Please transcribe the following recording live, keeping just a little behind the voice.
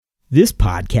This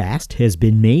podcast has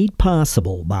been made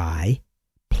possible by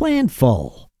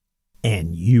Planful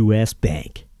and U.S.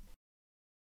 Bank.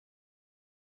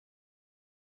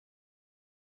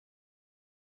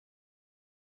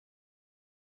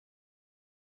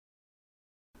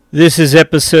 This is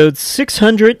episode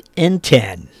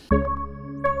 610.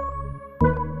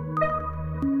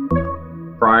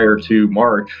 Prior to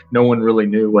March, no one really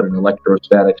knew what an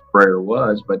electrostatic sprayer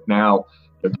was, but now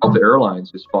Delta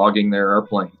Airlines is fogging their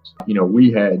airplanes.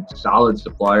 We had solid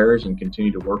suppliers and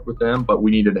continue to work with them, but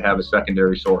we needed to have a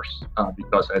secondary source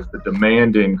because as the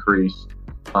demand increased,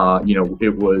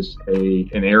 it was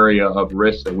an area of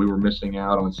risk that we were missing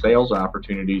out on sales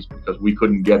opportunities because we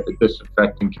couldn't get the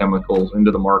disinfecting chemicals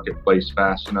into the marketplace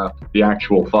fast enough, the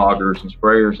actual foggers and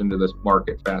sprayers into this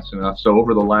market fast enough. So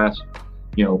over the last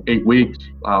 8 weeks,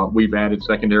 we've added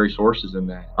secondary sources in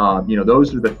that.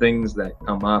 Those are the things that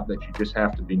come up that you just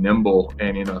have to be nimble.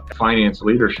 And in a finance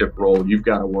leadership role, you've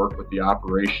got to work with the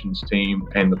operations team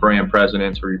and the brand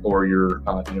presidents or your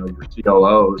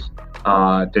COOs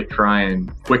to try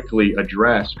and quickly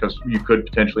address, because you could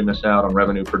potentially miss out on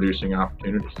revenue producing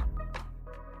opportunities.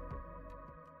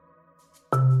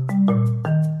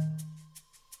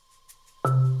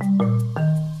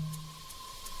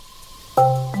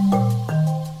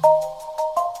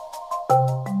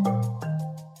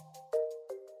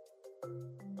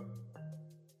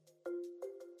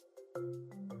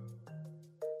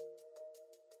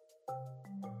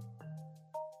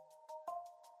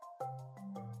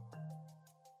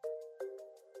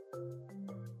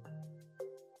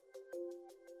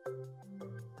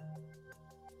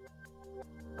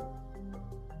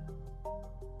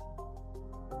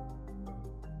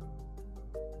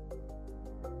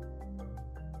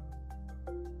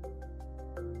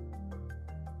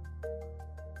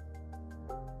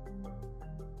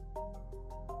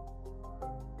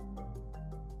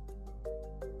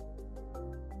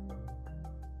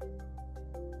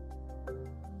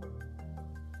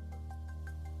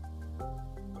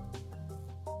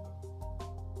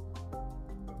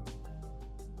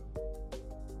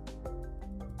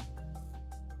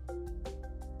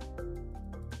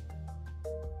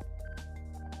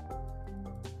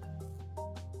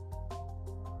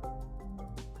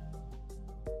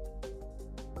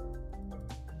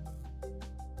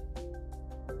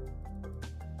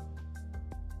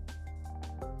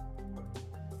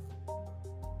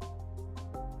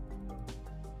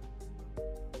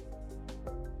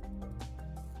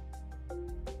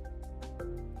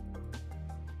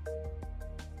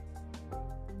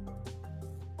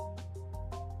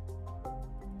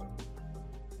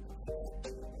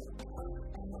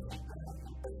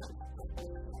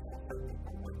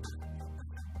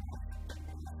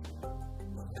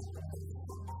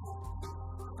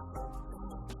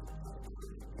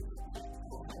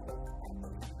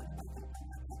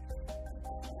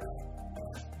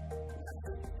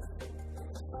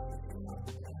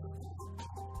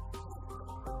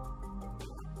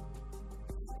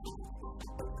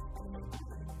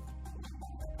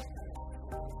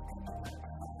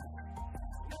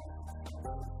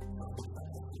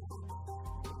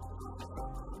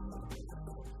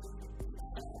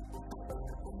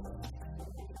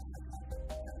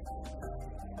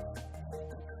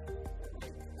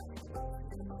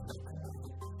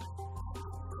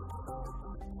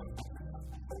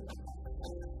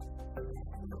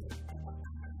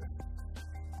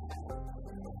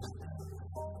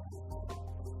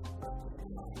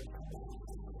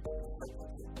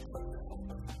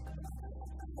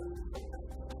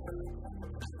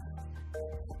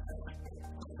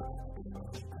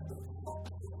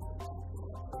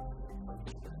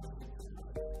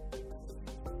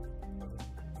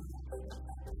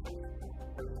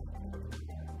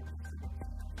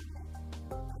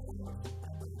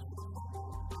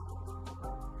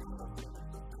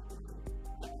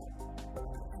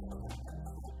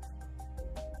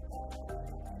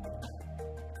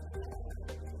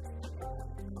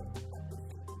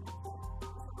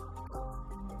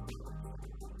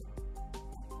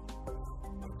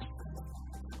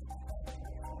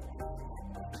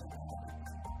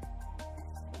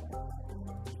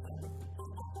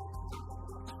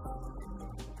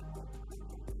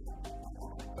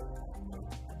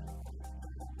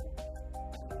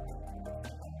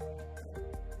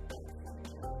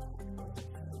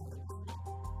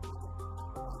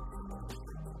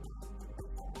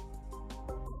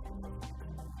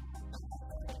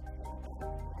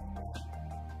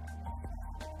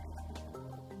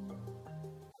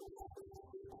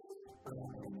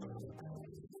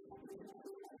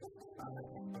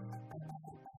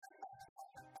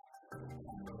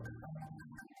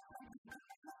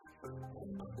 In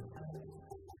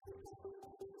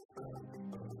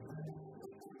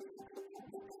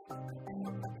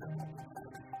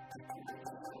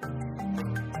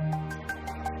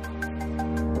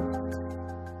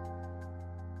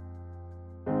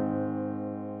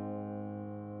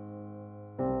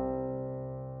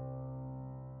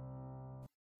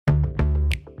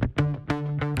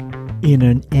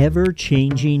an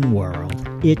ever-changing world,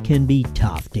 it can be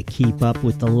tough to keep up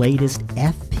with the latest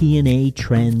FP&A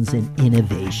trends and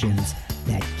innovations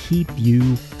that keep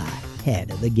you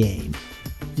ahead of the game.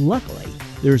 Luckily,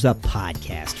 there's a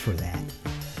podcast for that.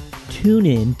 Tune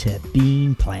in to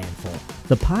Being Planful,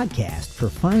 the podcast for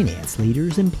finance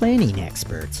leaders and planning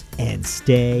experts, and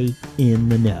stay in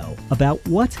the know about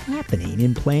what's happening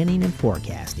in planning and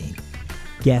forecasting.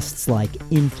 Guests like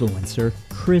influencer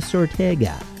Chris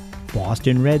Ortega,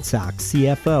 Boston Red Sox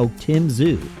CFO Tim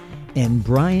Zhu, and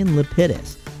Brian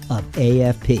Lapidus of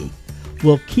AFP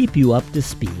will keep you up to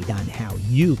speed on how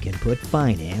you can put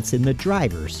finance in the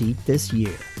driver's seat this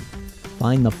year.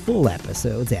 Find the full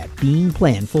episodes at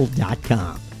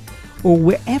beingplanful.com or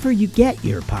wherever you get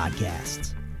your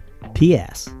podcasts.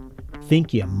 P.S.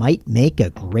 Think you might make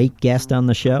a great guest on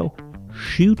the show?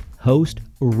 Shoot host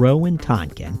Rowan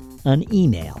Tonkin an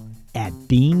email at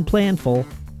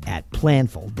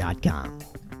beingplanful@planful.com.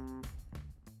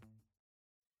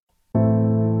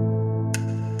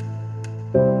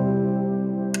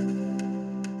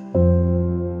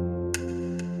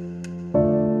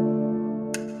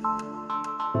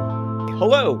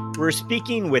 Hello, we're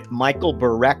speaking with Michael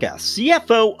Borreca,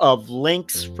 CFO of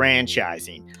LYNX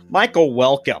Franchising. Michael,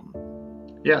 welcome.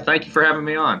 Yeah, thank you for having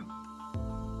me on.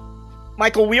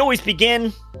 Michael, we always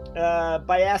begin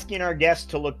by asking our guests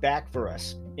to look back for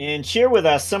us and share with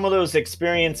us some of those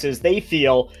experiences they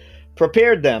feel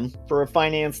prepared them for a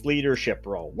finance leadership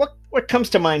role. What comes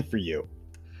to mind for you?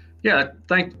 Yeah,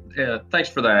 thanks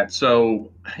for that.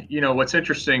 So, what's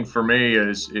interesting for me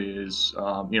is it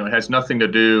has nothing to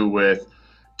do with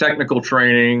technical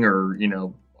training or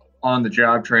on the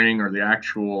job training or the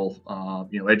actual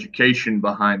education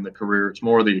behind the career. It's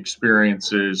more the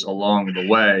experiences along the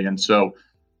way. And so,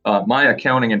 my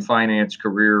accounting and finance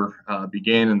career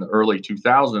began in the early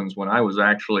 2000s when I was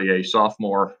actually a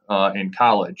sophomore in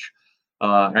college.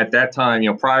 At that time,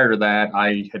 prior to that,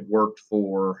 I had worked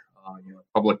for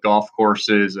public golf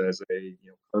courses as a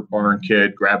cart barn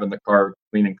kid, grabbing the cart,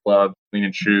 cleaning clubs,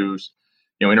 cleaning shoes,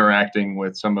 interacting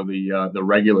with some of the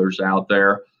regulars out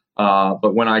there.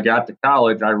 But when I got to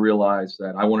college, I realized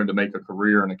that I wanted to make a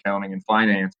career in accounting and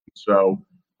finance. So,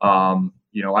 I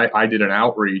did an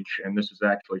outreach, and this is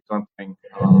actually something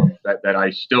that I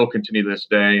still continue to this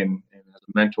day, and as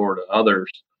a mentor to others.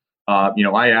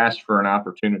 I asked for an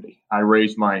opportunity. I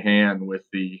raised my hand with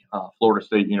the Florida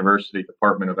State University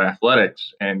Department of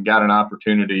Athletics and got an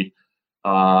opportunity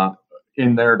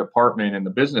in their department in the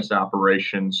business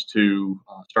operations to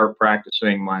start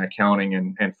practicing my accounting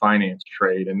and finance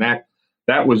trade. And that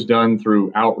was done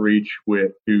through outreach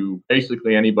to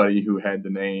basically anybody who had the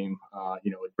name, a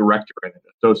director in it,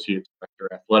 associate director,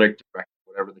 athletic director,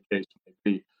 whatever the case may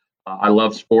be. I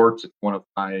love sports. It's one of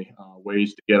my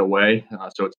ways to get away.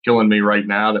 So it's killing me right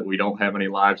now that we don't have any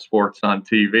live sports on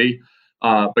TV.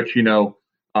 But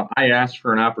I asked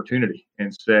for an opportunity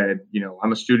and said,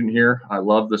 I'm a student here. I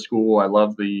love the school. I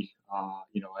love I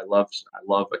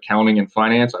love accounting and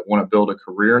finance. I want to build a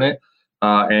career in it.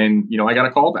 And I got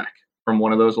a call back from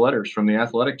one of those letters from the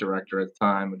athletic director at the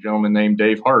time, a gentleman named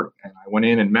Dave Hart. And I went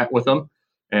in and met with him.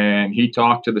 And he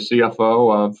talked to the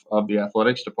CFO of the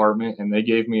athletics department, and they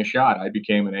gave me a shot. I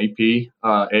became an AP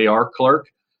AR clerk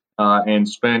and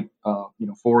spent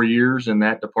 4 years in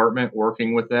that department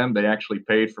working with them. They actually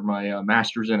paid for my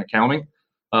master's in accounting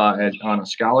on a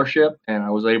scholarship, and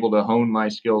I was able to hone my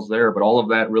skills there. But all of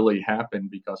that really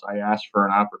happened because I asked for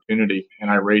an opportunity,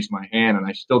 and I raised my hand, and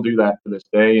I still do that to this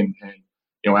day. And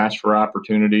ask for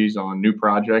opportunities on new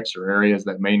projects or areas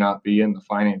that may not be in the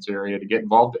finance area to get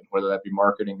involved in, whether that be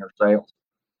marketing or sales.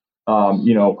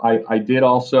 I did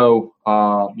also,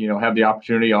 have the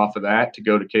opportunity off of that to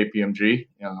go to KPMG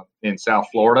in South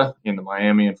Florida in the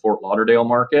Miami and Fort Lauderdale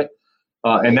market.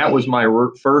 And that was my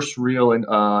first real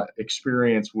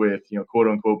experience with, quote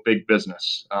unquote, big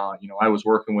business. I was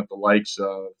working with the likes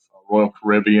of Royal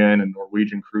Caribbean and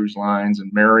Norwegian Cruise Lines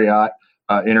and Marriott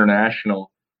International.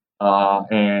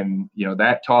 And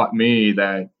that taught me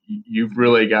that you've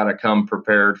really got to come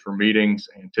prepared for meetings,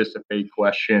 anticipate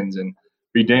questions, and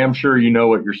be damn sure you know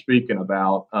what you're speaking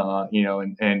about,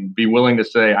 and be willing to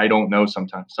say, I don't know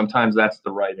sometimes. Sometimes that's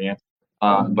the right answer.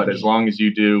 But as long as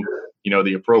you do,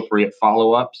 the appropriate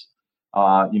follow-ups,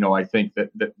 I think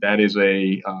that is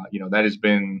that has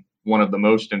been, one of the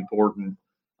most important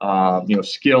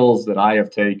skills that I have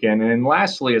taken. And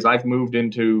lastly, as I've moved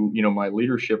into my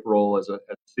leadership role as a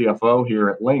CFO here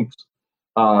at LYNX,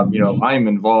 I'm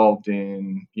involved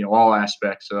in all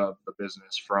aspects of the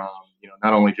business, from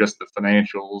not only just the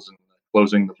financials and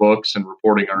closing the books and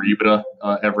reporting our EBITDA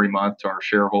every month to our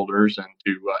shareholders and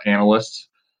to analysts,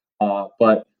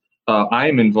 but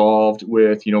I'm involved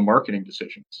with marketing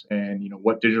decisions and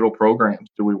what digital programs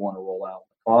do we want to roll out,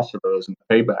 the cost of those and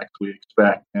the paybacks we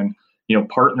expect, and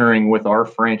partnering with our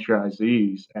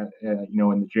franchisees in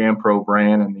the JanPro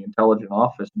brand and the Intelligent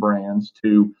Office brands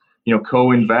to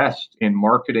co-invest in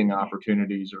marketing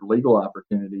opportunities or legal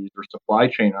opportunities or supply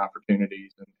chain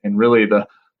opportunities. And really the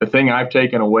thing I've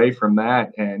taken away from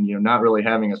that, and not really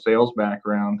having a sales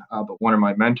background, but one of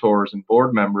my mentors and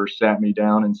board members sat me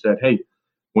down and said, "Hey,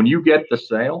 when you get the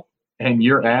sale and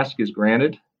your ask is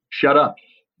granted, shut up."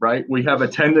 Right? We have a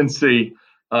tendency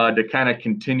to kind of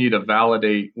continue to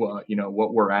validate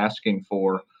what we're asking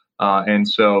for. And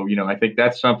so, I think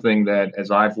that's something that,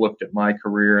 as I've looked at my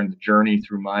career and the journey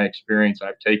through my experience,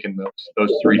 I've taken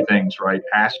those three things, right?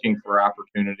 Asking for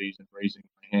opportunities and raising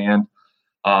my hand.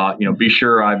 Be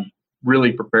sure I'm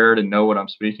really prepared and know what I'm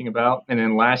speaking about. And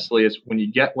then lastly is, when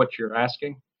you get what you're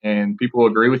asking and people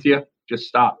agree with you, just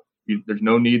stop. There's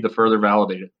no need to further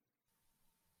validate it.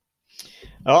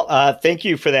 Well, thank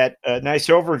you for that nice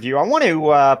overview. I want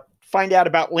to find out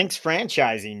about LYNX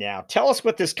Franchising now. Tell us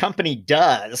what this company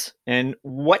does and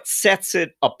what sets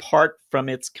it apart from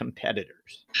its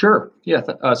competitors. Sure. Yeah.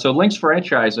 So LYNX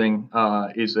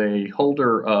Franchising is a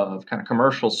holder of kind of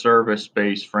commercial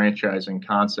service-based franchising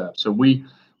concepts. So we're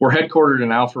headquartered in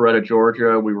Alpharetta,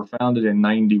 Georgia. We were founded in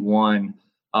 '91.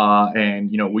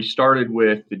 And we started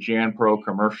with the JanPro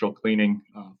commercial cleaning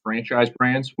franchise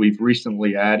brands. We've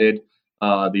recently added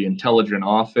the Intelligent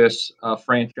Office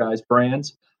franchise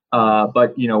brands.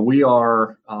 But we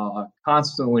are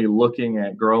constantly looking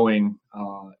at growing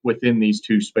within these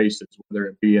two spaces, whether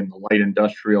it be in the light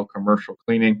industrial commercial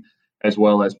cleaning as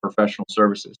well as professional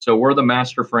services. So we're the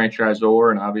master franchisor,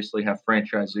 and obviously have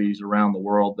franchisees around the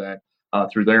world that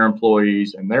through their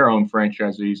employees and their own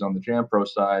franchisees on the JanPro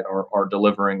side are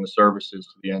delivering the services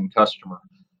to the end customer.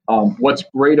 What's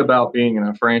great about being in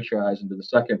a franchise, and to the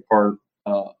second part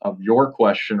of your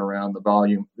question around the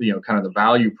volume, kind of the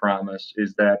value promise,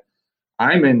 is that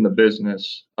I'm in the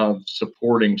business of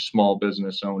supporting small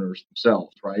business owners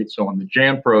themselves, right? So on the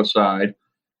JanPro side,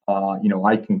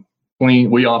 I can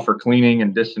clean. We offer cleaning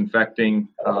and disinfecting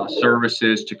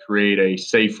services to create a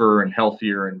safer and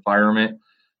healthier environment.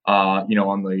 On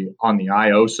the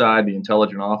IO side, the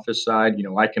Intelligent Office side,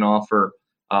 I can offer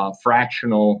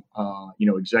fractional,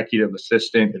 executive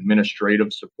assistant,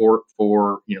 administrative support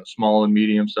for small and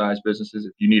medium-sized businesses.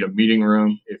 If you need a meeting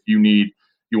room, if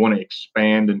you want to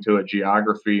expand into a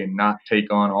geography and not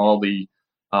take on all the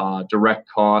direct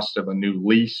costs of a new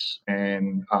lease,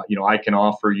 and I can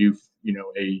offer you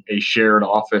a shared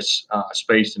office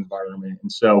space environment.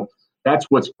 And so that's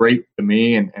what's great to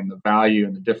me, and the value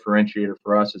and the differentiator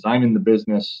for us is I'm in the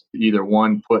business to either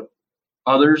one, put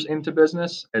others into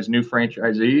business as new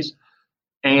franchisees,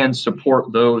 and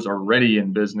support those already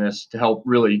in business to help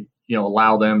really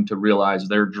allow them to realize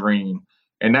their dream.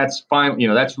 And that's fine.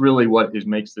 That's really what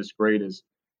makes this great, is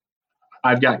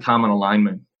I've got common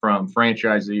alignment from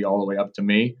franchisee all the way up to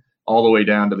me, all the way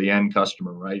down to the end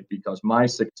customer, right? Because my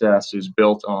success is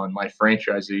built on my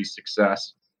franchisee's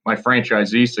success. My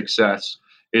franchisee success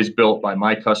is built by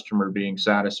my customer being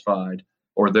satisfied,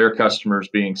 or their customers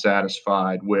being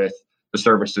satisfied with the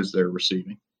services they're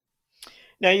receiving.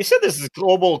 Now, you said this is a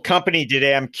global company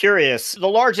today. I'm curious, the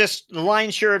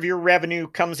lion's share of your revenue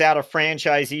comes out of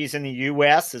franchisees in the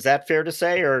U.S. Is that fair to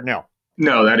say, or no?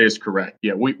 No, that is correct.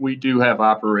 Yeah, we do have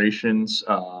operations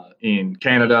in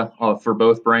Canada for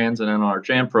both brands. And on our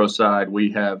JanPro side,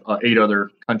 we have 8 other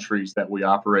countries that we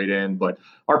operate in. But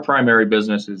our primary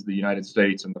business is the United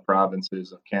States and the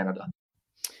provinces of Canada.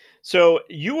 So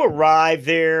you arrived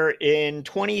there in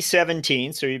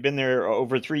 2017. So you've been there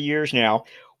over 3 years now.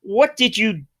 What did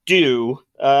you do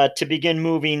to begin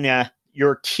moving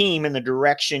your team in the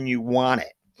direction you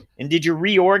wanted? And did you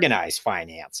reorganize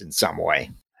finance in some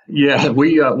way? Yeah,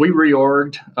 we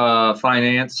reorged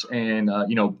finance, and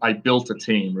I built a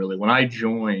team. Really, when I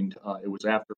joined, it was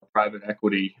after the private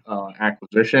equity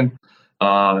acquisition.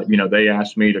 They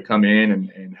asked me to come in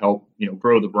and help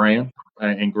grow the brand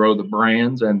and grow the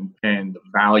brands and the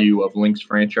value of LYNX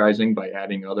franchising by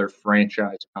adding other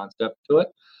franchise concept to it.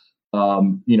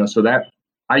 So that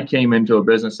I came into a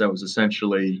business that was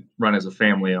essentially run as a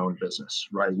family-owned business,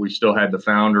 right? We still had the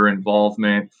founder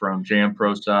involvement from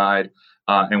JanPro side.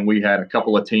 and we had a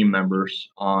couple of team members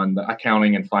on the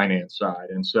accounting and finance side.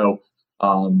 And so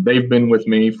they've been with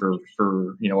me for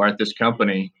at this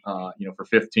company for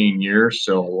 15 years.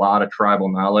 So a lot of tribal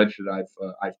knowledge that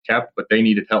I've kept, but they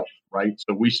needed help, right?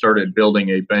 So we started building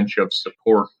a bench of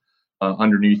support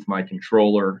underneath my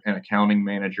controller and accounting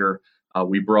manager.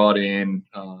 We brought in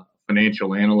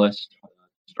financial analysts to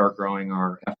start growing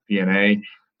our FP&A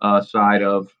side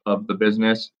of the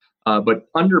business. But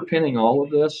underpinning all of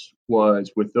this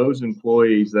was with those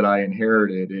employees that I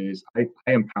inherited is I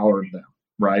empowered them,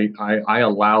 right? I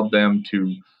allowed them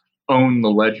to own the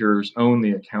ledgers, own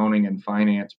the accounting and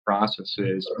finance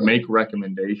processes, make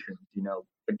recommendations.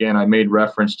 Again, I made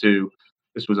reference to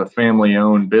this was a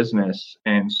family-owned business,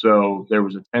 and so there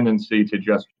was a tendency to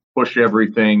just push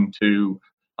everything to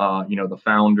the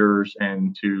founders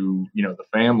and to the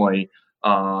family,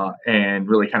 and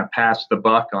really kind of pass the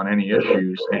buck on any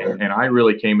issues. And I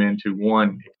really came in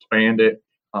to expand it,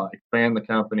 expand the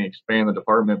company, expand the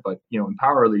department, but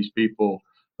empower these people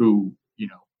who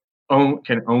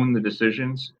can own the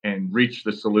decisions and reach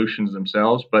the solutions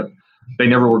themselves, but they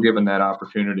never were given that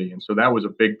opportunity. And so that was a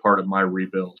big part of my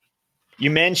rebuild. You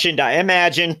mentioned, I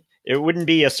imagine it wouldn't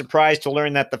be a surprise to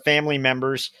learn that the family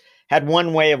members had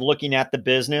one way of looking at the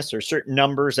business or certain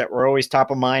numbers that were always top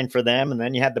of mind for them. And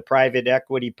then you had the private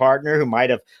equity partner who might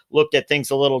have looked at things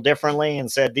a little differently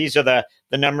and said, these are the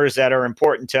numbers that are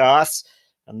important to us.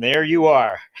 And there you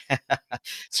are,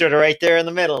 sort of right there in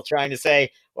the middle, trying to say,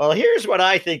 well, here's what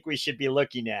I think we should be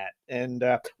looking at. And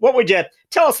what would you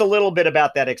tell us a little bit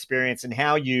about that experience and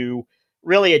how you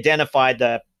really identified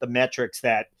the metrics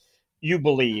that you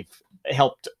believe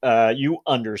helped you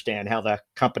understand how the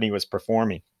company was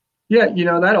performing? Yeah,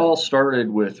 that all started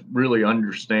with really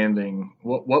understanding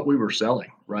what we were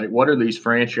selling, right? What are these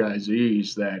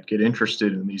franchisees that get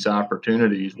interested in these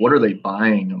opportunities? What are they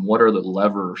buying, and what are the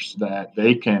levers that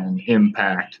they can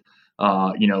impact,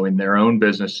 in their own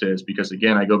businesses? Because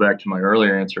again, I go back to my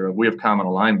earlier answer. We have common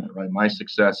alignment, right? My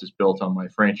success is built on my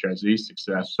franchisee's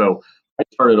success. So I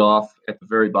started off at the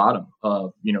very bottom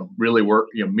of, really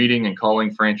meeting and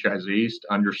calling franchisees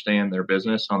to understand their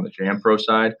business on the JamPro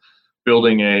side,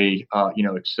 building a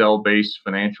Excel-based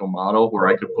financial model where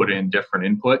I could put in different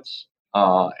inputs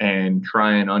and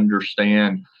try and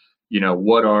understand,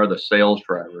 what are the sales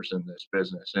drivers in this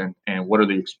business, and what are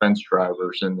the expense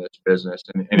drivers in this business.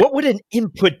 And what would an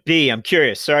input be? I'm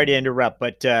curious. Sorry to interrupt,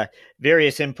 but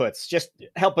various inputs. Just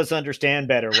help us understand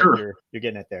better Sure. what you're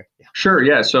getting at there. Yeah. Sure.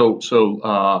 Yeah. So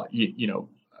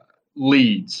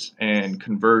leads and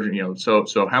conversion,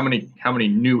 so how many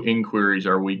new inquiries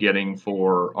are we getting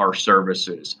for our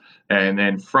services, and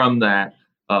then from that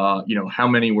how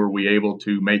many were we able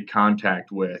to make contact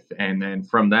with, and then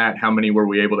from that how many were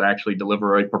we able to actually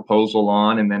deliver a proposal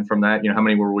on, and then from that how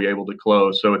many were we able to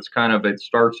close. So it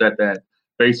starts at that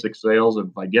basic sales of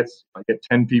if I get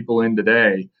 10 people in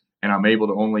today and I'm able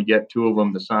to only get 2 of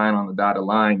them to sign on the dotted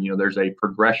line, there's a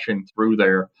progression through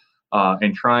there,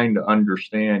 and trying to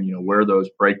understand, where those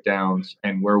breakdowns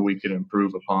and where we could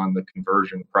improve upon the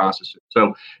conversion processes.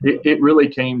 So it really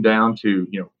came down to,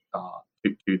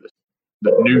 to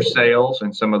the new sales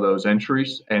and some of those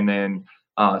entries. And then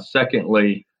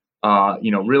secondly,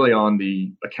 really on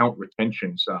the account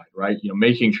retention side, right?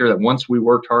 Making sure that once we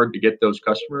worked hard to get those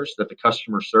customers, that the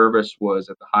customer service was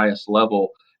at the highest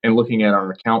level, and looking at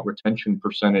our account retention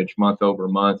percentage month over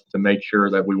month to make sure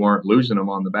that we weren't losing them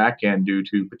on the back end due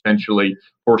to potentially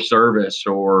poor service,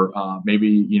 or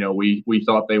maybe we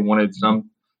thought they wanted some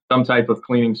type of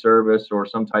cleaning service or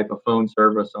some type of phone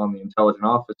service on the intelligent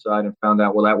office side, and found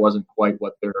out, well, that wasn't quite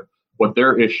what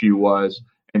their issue was,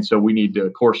 and so we need to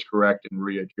course correct and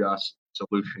readjust the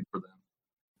solution for them.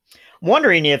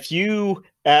 Wondering if you,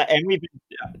 and we've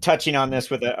been touching on this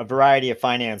with a variety of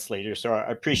finance leaders, so I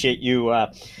appreciate you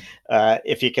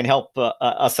if you can help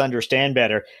us understand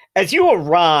better. As you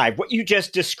arrive, what you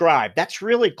just described, that's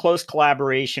really close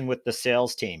collaboration with the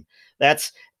sales team.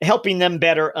 That's helping them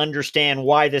better understand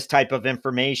why this type of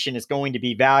information is going to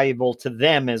be valuable to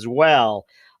them as well.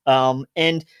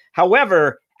 And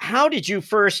however, how did you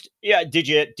first, did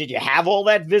you have all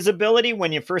that visibility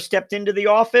when you first stepped into the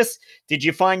office? Did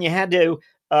you find you had to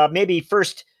maybe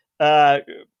first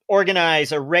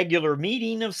organize a regular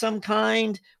meeting of some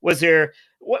kind? Was there,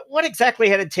 what exactly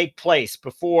had to take place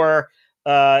before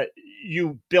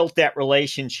you built that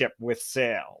relationship with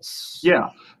sales? Yeah,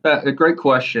 a great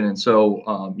question. And so,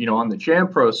 on the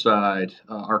JamPro side,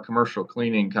 our commercial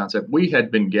cleaning concept, we had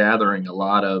been gathering a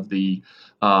lot of the,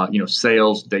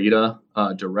 sales data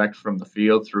direct from the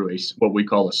field through what we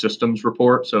call a systems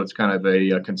report. So it's kind of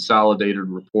a consolidated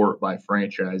report by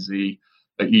franchisee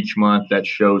each month that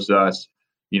shows us,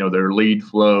 their lead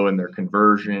flow and their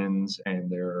conversions and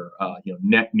their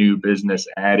net new business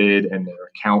added and their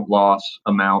account loss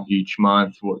amount each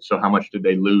month. So how much did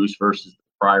they lose versus the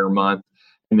prior month?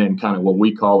 And then kind of what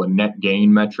we call a net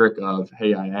gain metric of,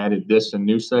 hey, I added this in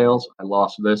new sales, I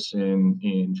lost this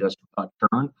in just a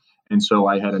churn. And so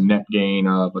I had a net gain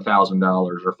of $1,000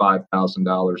 or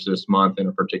 $5,000 this month in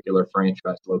a particular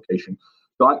franchise location.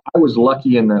 So I was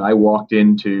lucky in that I walked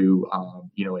into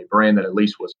a brand that at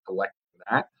least was collecting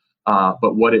that.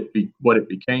 But what it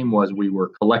became was we were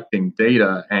collecting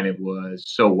data, and it was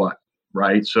so what,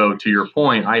 right? So to your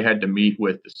point, I had to meet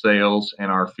with the sales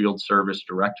and our field service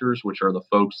directors, which are the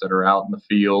folks that are out in the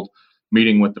field,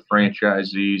 meeting with the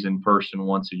franchisees in person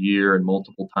once a year and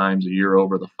multiple times a year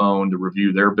over the phone to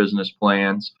review their business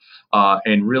plans,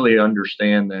 and really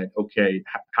understand that, okay,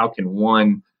 how can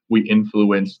one, we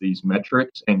influence these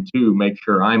metrics, and two, make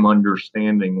sure I'm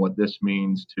understanding what this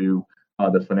means to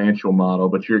the financial model.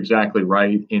 But you're exactly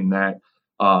right in that,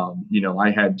 I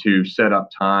had to set up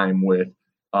time with,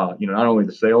 not only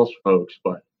the sales folks,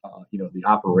 but the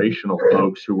operational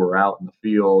folks who were out in the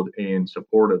field in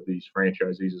support of these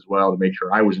franchisees as well, to make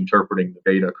sure I was interpreting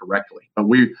the data correctly. But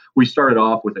we started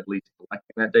off with at least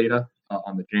collecting that data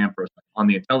on the JAMPRO side. On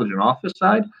the intelligent office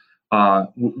side,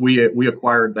 we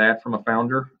acquired that from a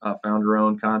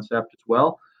founder-owned concept as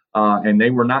well, and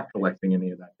they were not collecting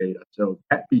any of that data. So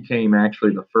that became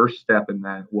actually the first step in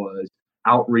that was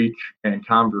outreach and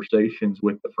conversations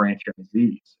with the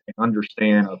franchisees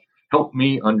and help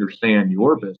me understand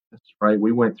your business, right?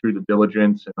 We went through the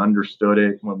diligence and understood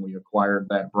it when we acquired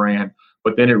that brand,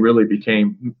 but then it really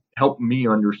became help me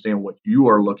understand what you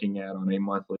are looking at on a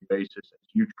monthly basis as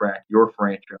you track your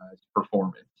franchise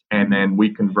performance. And then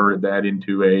we converted that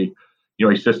into a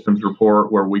systems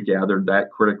report where we gathered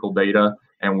that critical data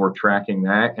and we're tracking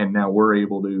that. And now we're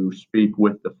able to speak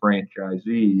with the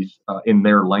franchisees in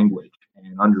their language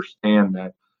and understand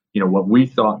that, what we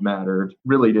thought mattered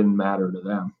really didn't matter to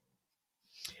them.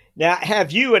 Now,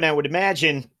 have you, and I would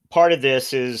imagine part of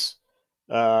this is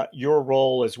your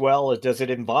role as well, does it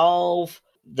involve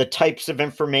the types of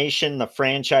information the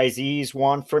franchisees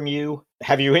want from you?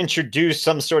 Have you introduced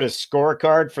some sort of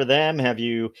scorecard for them? Have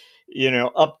you,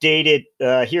 updated,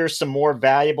 here's some more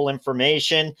valuable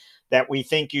information that we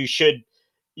think you should,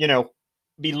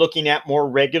 be looking at more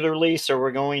regularly. So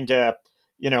we're going to,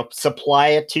 supply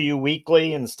it to you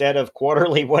weekly instead of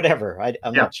quarterly, whatever.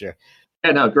 I'm not sure.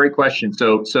 Yeah, no, great question.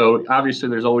 So obviously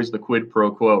there's always the quid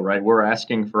pro quo, right? We're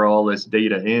asking for all this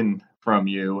data in from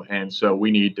you. And so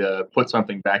we need to put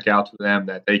something back out to them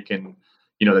that they can,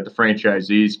 that the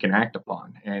franchisees can act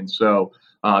upon. And so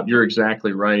you're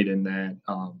exactly right in that,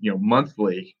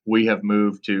 monthly we have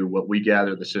moved to what we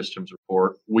gather the systems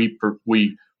report.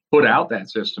 We put out that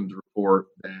systems report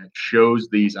that shows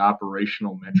these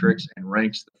operational metrics and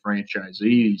ranks the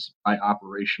franchisees by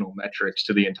operational metrics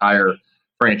to the entire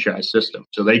franchise system.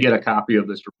 So they get a copy of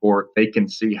this report. They can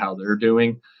see how they're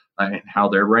doing and how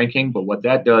they're ranking. But what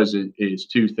that does is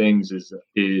two things: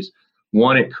 is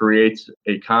one, it creates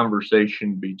a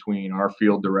conversation between our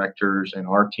field directors and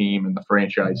our team and the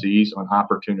franchisees on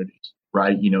opportunities,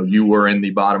 right? You were in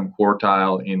the bottom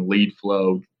quartile in lead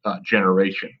flow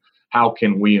generation. How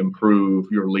can we improve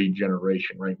your lead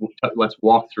generation, right? Let's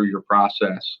walk through your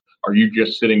process. Are you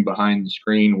just sitting behind the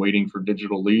screen waiting for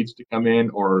digital leads to come in,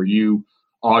 or are you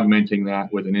augmenting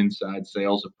that with an inside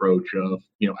sales approach of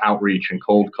outreach and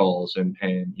cold calls and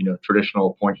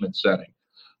traditional appointment setting?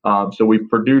 So we've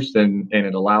produced and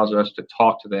it allows us to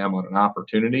talk to them on an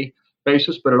opportunity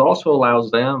basis, but it also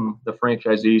allows them, the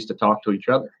franchisees, to talk to each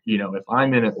other. If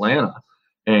I'm in Atlanta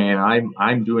and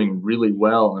I'm doing really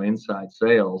well on inside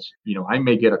sales, I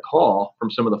may get a call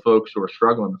from some of the folks who are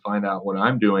struggling to find out what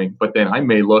I'm doing, but then I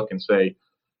may look and say,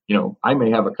 I may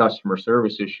have a customer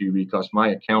service issue because my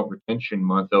account retention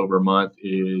month over month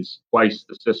is twice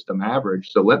the system average.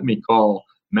 So let me call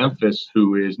Memphis,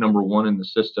 who is number one in the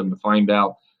system, to find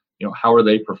out, how are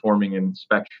they performing in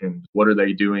inspections? What are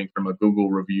they doing from a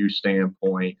Google review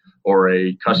standpoint or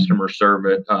a customer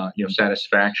service,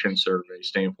 satisfaction survey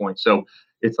standpoint? So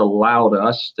it's allowed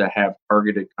us to have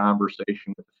targeted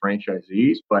conversation with the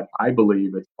franchisees, but I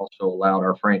believe it's also allowed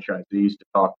our franchisees to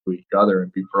talk to each other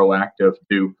and be proactive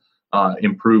to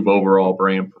improve overall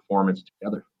brand performance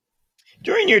together.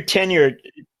 During your tenure,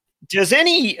 was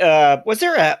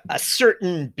there a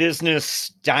certain business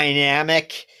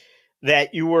dynamic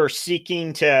that you were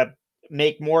seeking to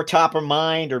make more top of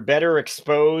mind or better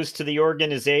exposed to the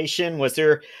organization? Was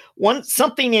there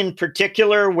something in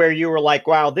particular where you were like,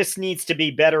 wow, this needs to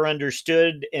be better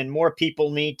understood and more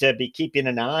people need to be keeping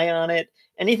an eye on it?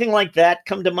 Anything like that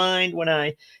come to mind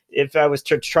if I was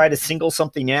to try to single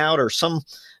something out, or some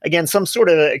sort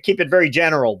of, keep it very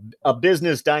general, a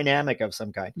business dynamic of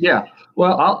some kind? Yeah,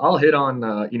 well, I'll hit on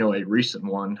a recent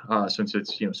one since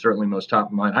it's certainly most top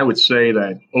of mind. I would say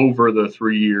that over the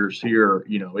 3 years here,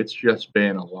 it's just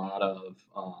been a lot of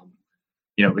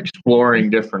exploring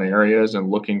different areas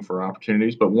and looking for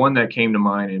opportunities. But one that came to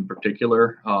mind in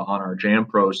particular on our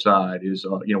JamPro side is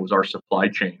was our supply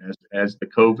chain as the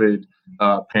COVID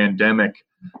pandemic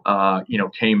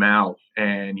came out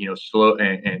and slow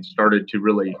and started to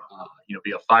really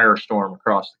be a firestorm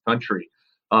across the country.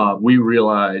 We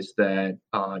realized that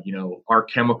our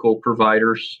chemical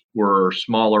providers were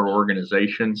smaller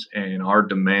organizations, and our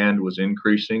demand was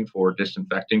increasing for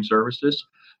disinfecting services.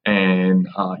 And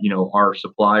our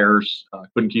suppliers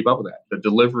couldn't keep up with that. The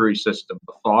delivery system,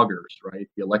 the foggers, right,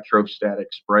 the electrostatic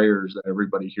sprayers that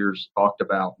everybody here's talked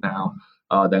about now.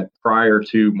 That prior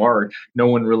to March, no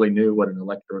one really knew what an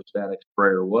electrostatic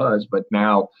sprayer was, but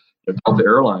now Delta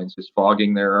Airlines is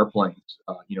fogging their airplanes,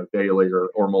 daily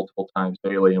or multiple times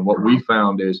daily. And what we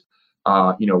found is,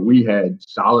 we had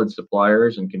solid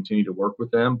suppliers and continue to work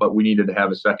with them, but we needed to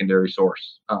have a secondary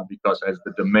source because as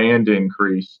the demand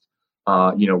increased,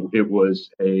 it was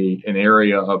an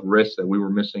area of risk that we were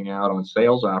missing out on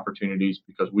sales opportunities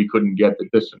because we couldn't get the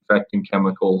disinfecting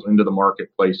chemicals into the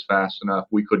marketplace fast enough.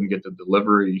 We couldn't get the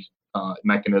delivery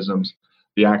mechanisms,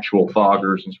 the actual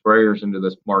foggers and sprayers into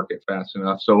this market fast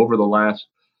enough. So over the last,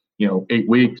 8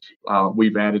 weeks,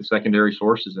 we've added secondary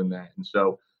sources in that. And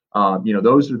so,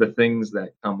 those are the things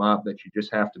that come up that you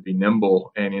just have to be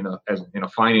nimble. And in a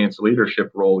finance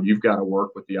leadership role, you've got to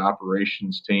work with the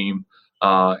operations team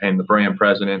and the brand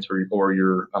presidents or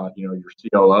your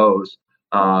COOs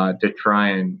to try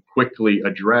and quickly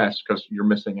address, because you're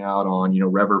missing out on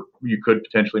you could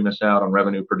potentially miss out on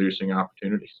revenue producing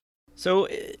opportunities. So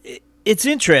it's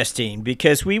interesting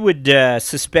because we would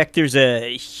suspect there's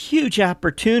a huge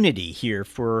opportunity here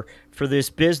for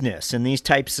this business and these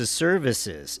types of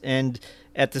services. And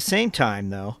at the same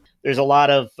time, though, there's a lot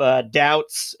of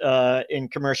doubts in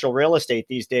commercial real estate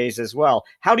these days as well.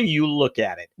 How do you look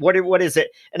at it? What is it?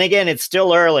 And again, it's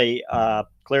still early,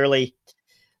 clearly.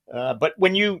 But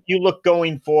when you look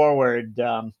going forward,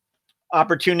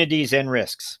 opportunities and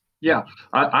risks. Yeah,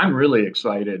 I'm really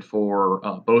excited for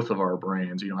both of our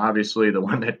brands. Obviously the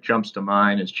one that jumps to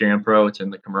mind is JamPro. It's in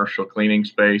the commercial cleaning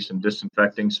space and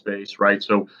disinfecting space, right?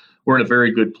 So we're in a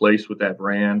very good place with that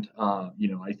brand.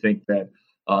 I think that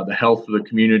the health of the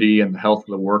community and the health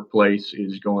of the workplace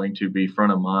is going to be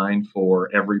front of mind for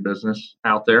every business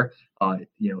out there.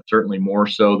 Certainly more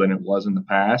so than it was in the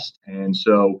past. And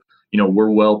so, we're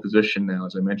well positioned now.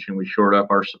 As I mentioned, we shored up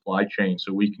our supply chain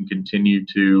so we can continue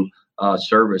to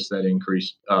service that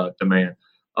increased demand.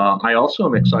 I also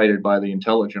am excited by the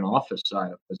intelligent office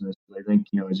side of business. I think,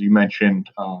 as you mentioned,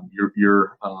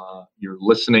 your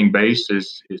listening base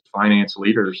is finance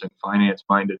leaders and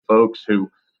finance-minded folks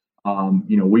who,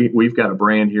 we've got a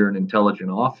brand here in Intelligent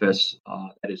Office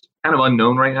that is kind of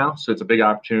unknown right now. So it's a big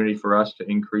opportunity for us to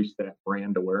increase that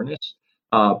brand awareness.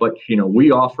 But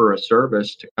we offer a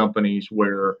service to companies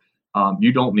where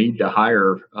you don't need to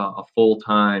hire a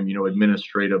full-time,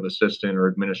 administrative assistant or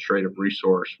administrative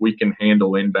resource. We can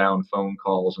handle inbound phone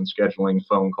calls and scheduling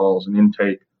phone calls and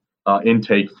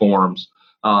intake forms.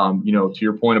 To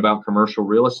your point about commercial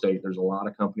real estate, there's a lot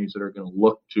of companies that are going to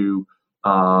look to,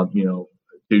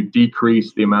 to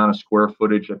decrease the amount of square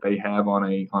footage that they have on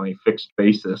a fixed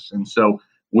basis, and so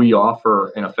we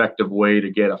offer an effective way to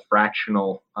get a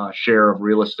fractional share of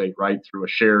real estate, right, through a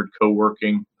shared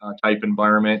co-working type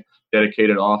environment,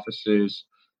 dedicated offices,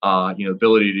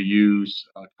 ability to use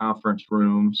conference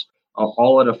rooms,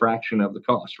 all at a fraction of the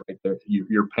cost, right?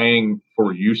 You're paying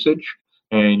for usage,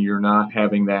 and you're not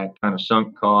having that kind of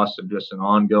sunk cost of just an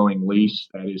ongoing lease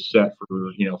that is set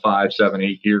for 5, 7,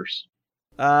 8 years.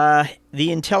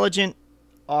 The intelligent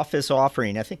office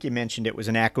offering, I think you mentioned it was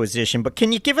an acquisition, but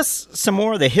can you give us some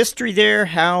more of the history there,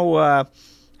 how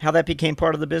that became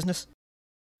part of the business?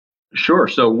 Sure.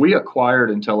 So we acquired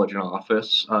Intelligent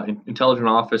Office. Intelligent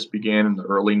Office began in the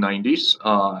early '90s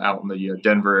out in the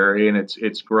Denver area, and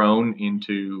it's grown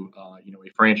into a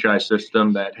franchise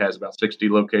system that has about 60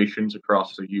 locations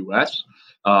across the U.S.,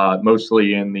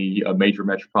 mostly in the major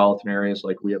metropolitan areas.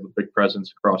 Like we have a big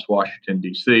presence across Washington,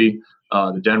 D.C.,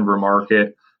 the Denver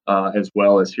market, as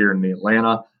well as here in the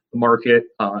Atlanta market.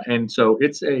 And so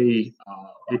it's a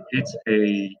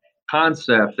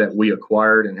concept that we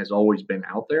acquired and has always been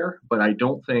out there, but I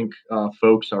don't think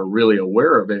folks are really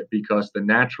aware of it because the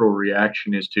natural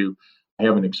reaction is to, I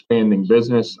have an expanding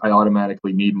business, I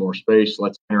automatically need more space,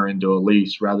 let's enter into a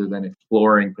lease, rather than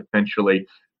exploring potentially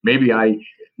maybe I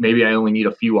only need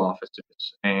a few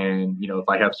offices, and if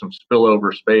I have some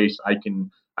spillover space, I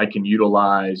can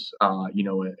utilize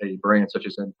a brand such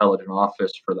as Intelligent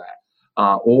Office for that,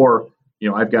 or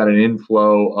I've got an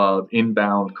inflow of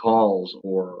inbound calls,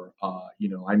 or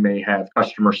I may have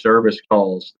customer service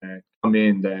calls that come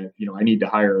in that I need to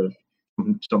hire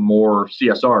some more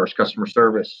CSRs, customer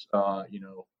service,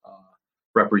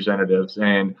 representatives,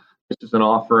 and this is an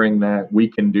offering that we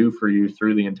can do for you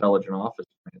through the Intelligent Office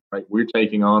plan, right? We're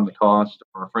taking on the cost,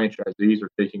 our franchisees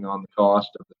are taking on the cost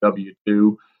of the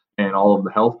W-2 and all of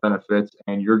the health benefits,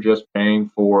 and you're just paying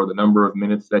for the number of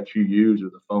minutes that you use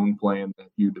or the phone plan that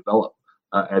you develop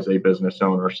as a business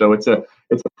owner. So it's a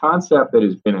concept that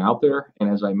has been out there, and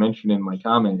as I mentioned in my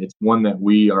comment, it's one that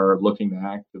we are looking to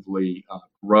actively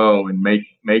grow and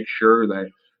make sure that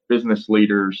business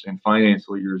leaders and finance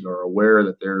leaders are aware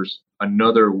that there's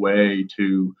another way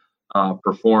to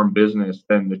perform business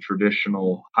than the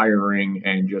traditional hiring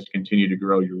and just continue to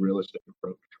grow your real estate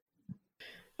approach.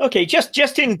 Okay,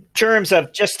 just in terms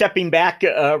of just stepping back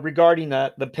regarding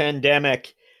the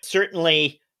pandemic,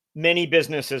 certainly many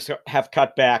businesses have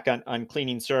cut back on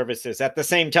cleaning services at the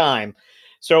same time.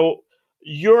 So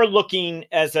you're looking,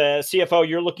 as a CFO,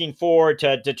 you're looking forward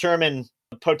to determine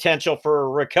the potential for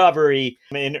recovery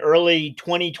in early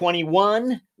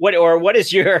 2021. What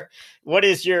is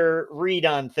your read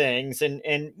on things,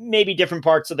 and maybe different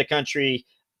parts of the country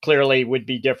clearly would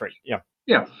be different. Yeah.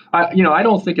 Yeah, I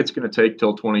don't think it's going to take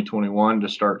till 2021 to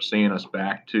start seeing us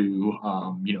back to,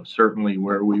 certainly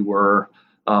where we were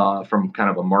from kind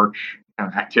of a March kind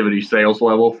of activity sales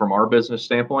level from our business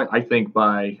standpoint. I think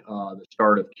by the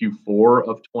start of Q4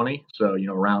 of 20, so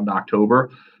around October,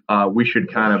 we should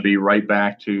kind of be right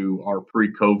back to our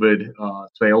pre-COVID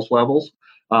sales levels.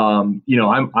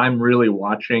 I'm really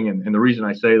watching, and the reason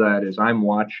I say that is I'm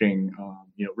watching,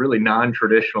 really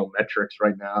non-traditional metrics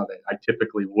right now that I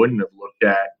typically wouldn't have looked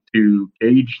at to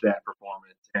gauge that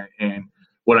performance. And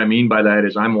what I mean by that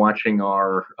is I'm watching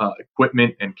our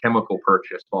equipment and chemical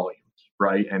purchase volumes,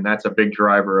 right? And that's a big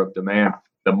driver of demand.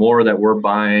 The more that we're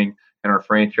buying and our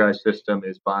franchise system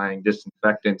is buying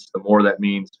disinfectants, the more that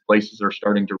means places are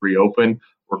starting to reopen.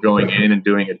 We're going in and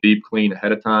doing a deep clean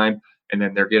ahead of time, and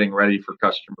then they're getting ready for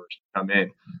customers to come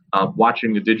in.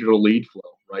 Watching the digital lead flow,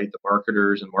 right? The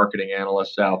marketers and marketing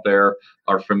analysts out there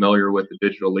are familiar with the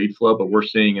digital lead flow, but we're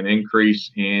seeing an increase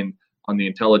on the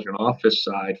Intelligent Office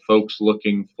side, folks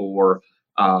looking for,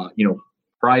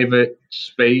 private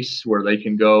space where they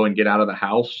can go and get out of the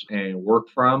house and work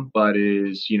from, but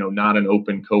is, not an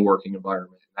open co-working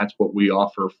environment. That's what we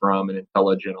offer from an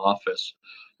Intelligent Office.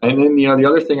 And then, the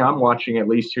other thing I'm watching, at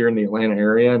least here in the Atlanta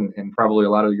area, and probably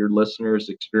a lot of your listeners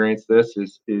experience this,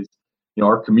 is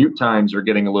our commute times are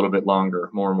getting a little bit longer,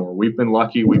 more and more. We've been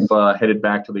lucky. We've headed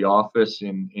back to the office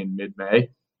in mid-May,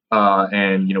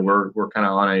 and we're kind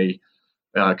of on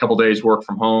a couple days work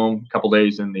from home, a couple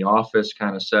days in the office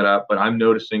kind of set up. But I'm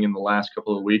noticing in the last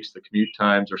couple of weeks the commute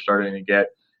times are starting to get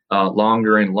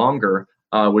longer and longer,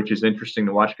 which is interesting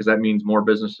to watch because that means more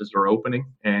businesses are opening.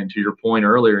 And to your point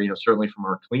earlier, certainly from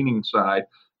our cleaning side,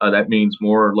 that means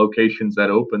more locations that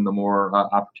open, the more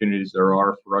opportunities there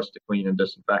are for us to clean and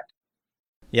disinfect.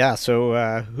 Yeah,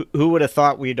 so who would have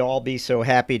thought we'd all be so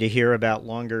happy to hear about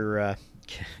longer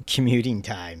commuting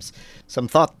times? Some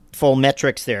thoughtful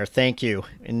metrics there. Thank you.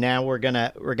 And now we're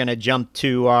gonna jump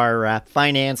to our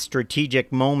finance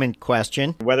strategic moment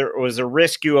question. Whether it was a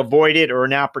risk you avoided or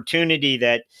an opportunity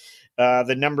that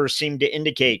the numbers seem to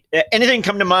indicate. Anything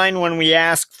come to mind when we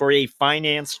ask for a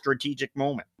finance strategic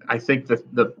moment? I think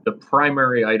the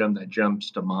primary item that jumps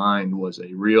to mind was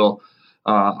a real,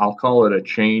 I'll call it a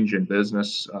change in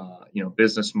business,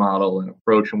 business model and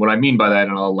approach. And what I mean by that,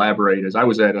 and I'll elaborate, is I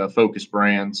was at Focus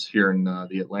Brands here in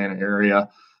the Atlanta area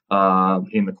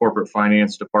in the corporate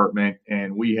finance department,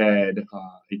 and we had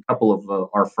a couple of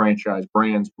our franchise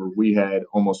brands where we had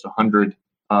almost 100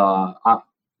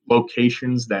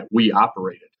 locations that we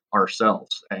operated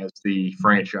ourselves as the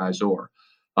franchisor.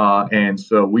 And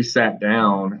so we sat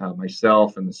down,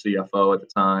 myself and the CFO at the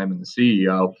time and the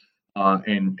CEO,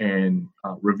 and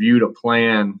reviewed a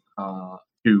plan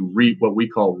to what we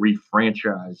call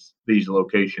refranchise these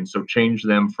locations. So change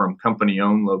them from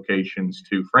company-owned locations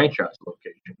to franchise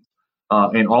locations.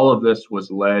 And all of this was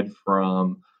led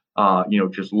from,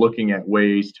 just looking at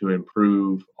ways to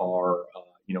improve our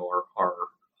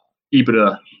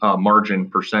EBITDA margin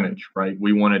percentage, right?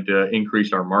 We wanted to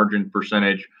increase our margin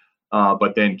percentage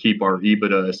but then keep our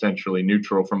EBITDA essentially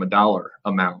neutral from a dollar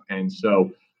amount. And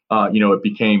so, it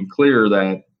became clear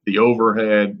that the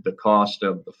overhead, the cost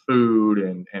of the food,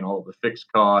 and all of the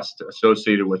fixed costs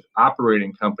associated with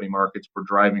operating company markets were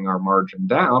driving our margin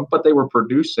down, but they were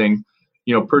producing,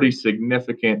 pretty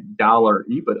significant dollar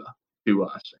EBITDA to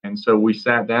us. And so we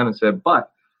sat down and said,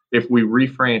 but if we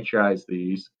refranchise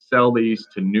these, sell these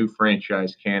to new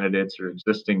franchise candidates or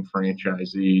existing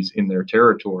franchisees in their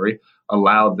territory,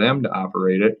 allow them to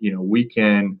operate it, we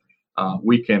can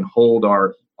hold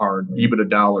our EBITDA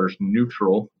dollars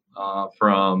neutral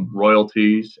from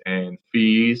royalties and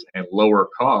fees and lower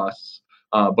costs,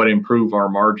 but improve our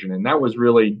margin. And that was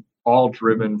really all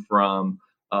driven from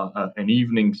an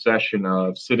evening session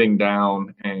of sitting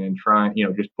down and trying,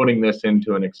 just putting this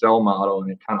into an Excel model, and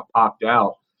it kind of popped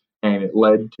out. And it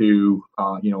led to,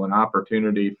 an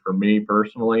opportunity for me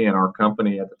personally and our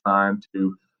company at the time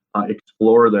to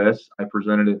explore this. I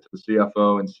presented it to the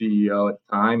CFO and CEO at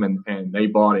the time, and they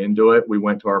bought into it. We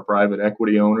went to our private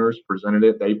equity owners, presented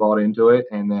it, they bought into it,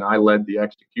 and then I led the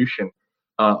execution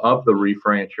of the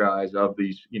refranchise of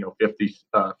these,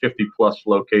 50 plus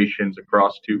locations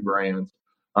across 2 brands,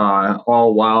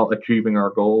 all while achieving our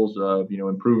goals of,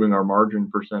 improving our margin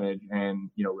percentage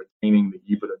and, retaining the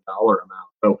EBITDA dollar amount.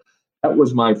 So that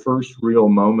was my first real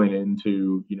moment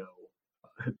into,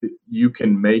 you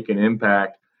can make an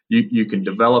impact. You can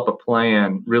develop a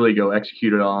plan, really go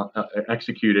execute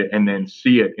it, and then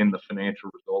see it in the financial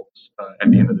results at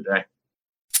the end of the day.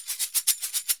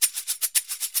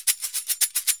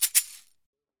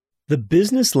 The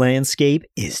business landscape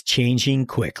is changing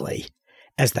quickly.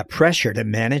 As the pressure to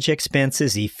manage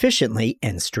expenses efficiently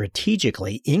and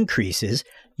strategically increases,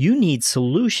 you need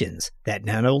solutions that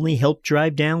not only help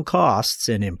drive down costs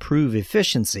and improve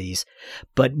efficiencies,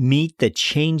 but meet the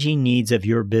changing needs of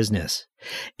your business.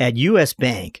 At U.S.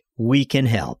 Bank, we can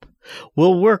help.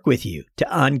 We'll work with you to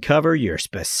uncover your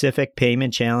specific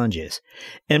payment challenges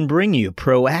and bring you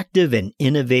proactive and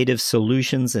innovative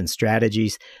solutions and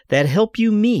strategies that help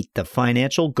you meet the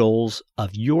financial goals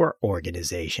of your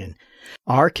organization.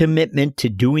 Our commitment to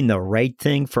doing the right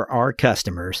thing for our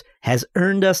customers has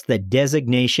earned us the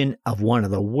designation of one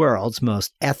of the world's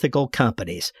most ethical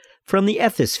companies from the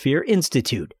Ethisphere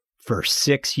Institute for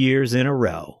 6 years in a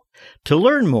row. To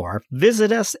learn more,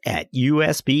 visit us at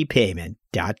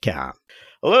usbpayment.com.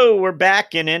 Hello, we're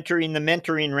back and entering the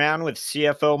mentoring round with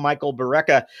CFO Michael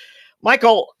Borreca.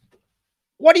 Michael,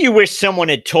 what do you wish someone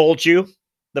had told you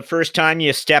the first time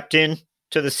you stepped in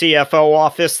to the CFO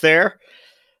office there?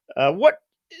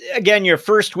 Your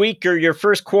first week or your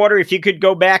first quarter, if you could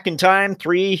go back in time,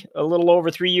 a little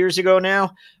over 3 years ago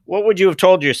now, what would you have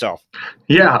told yourself?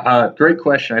 Yeah, great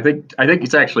question. I think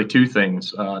it's actually 2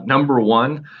 things. Number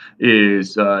one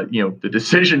is, the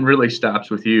decision really stops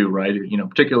with you, right?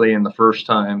 Particularly in the first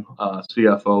time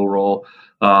CFO role.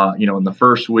 In the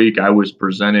first week, I was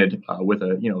presented with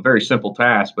a very simple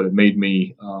task, but it made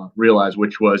me realize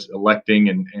which was electing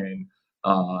and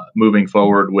moving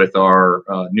forward with our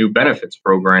new benefits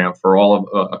program for all of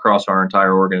across our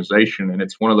entire organization. And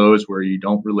it's one of those where you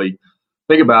don't really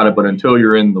think about it, but until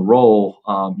you're in the role,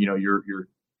 you're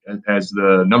as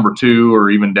the number 2 or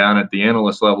even down at the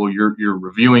analyst level, you're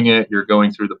reviewing it, you're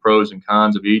going through the pros and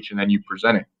cons of each, and then you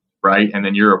present it, right? And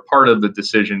then you're a part of the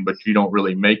decision, but you don't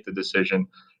really make the decision.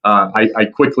 I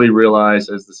quickly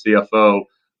realized as the CFO,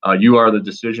 you are the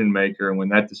decision maker, and when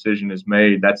that decision is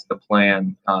made, that's the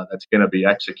plan that's going to be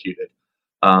executed.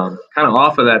 Kind of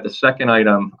off of that, the second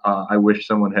item I wish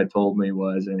someone had told me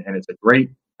was, and it's a great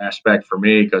aspect for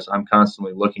me because I'm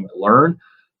constantly looking to learn,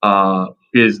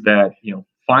 is that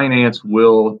finance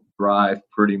will drive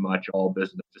pretty much all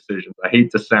business decisions. I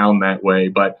hate to sound that way,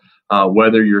 but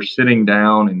whether you're sitting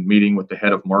down and meeting with the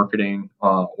head of marketing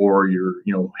or your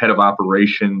head of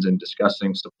operations and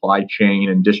discussing supply chain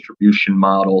and distribution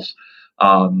models,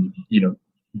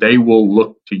 they will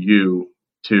look to you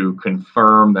to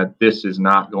confirm that this is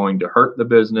not going to hurt the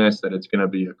business, that it's going to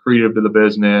be accretive to the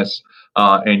business,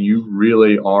 and you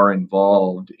really are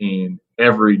involved in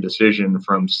every decision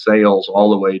from sales all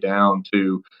the way down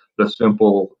to the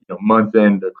simple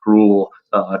month-end accrual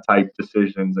type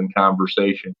decisions and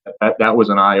conversations. That was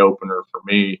an eye-opener for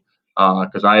me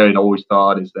because I had always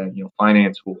thought is that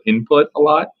finance will input a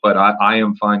lot, but I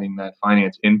am finding that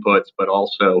finance inputs, but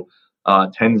also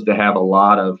tends to have a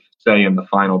lot of say in the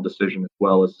final decision as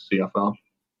well as the CFO.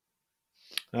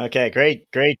 Okay, great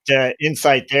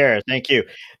insight there. Thank you.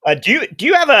 Do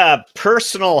you have a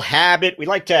personal habit? We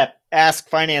like to ask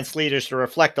finance leaders to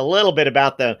reflect a little bit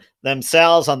about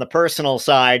themselves on the personal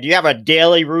side. Do you have a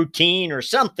daily routine or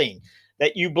something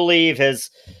that you believe has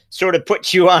sort of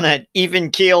put you on an even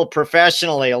keel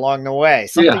professionally along the way?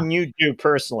 Something you do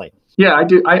personally? Yeah, I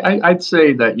do. I'd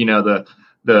say that,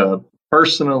 the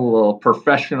personal or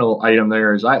professional item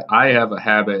there is I have a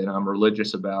habit, and I'm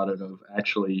religious about it, of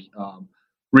actually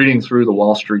reading through the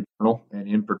Wall Street Journal, and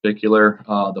in particular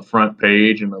the front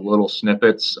page and the little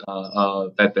snippets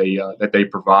that they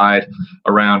provide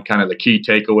around kind of the key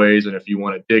takeaways. And if you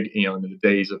want to dig, into the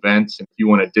day's events, and if you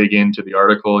want to dig into the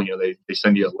article, they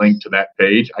send you a link to that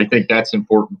page. I think that's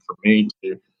important for me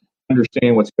to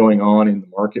understand what's going on in the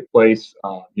marketplace.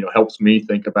 Helps me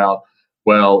think about,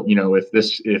 well, if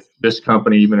this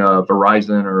company, even a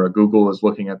Verizon or a Google, is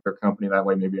looking at their company that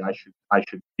way, maybe I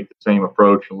should take the same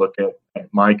approach and look at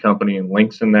my company and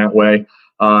LYNX in that way.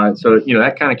 So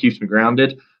that kind of keeps me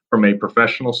grounded from a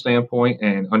professional standpoint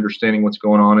and understanding what's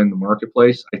going on in the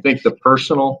marketplace. I think the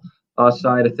personal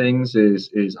side of things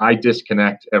is I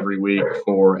disconnect every week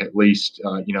for at least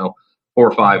 4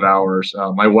 or 5 hours.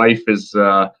 My wife is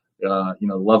the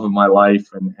love of my life,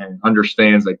 and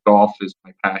understands that golf is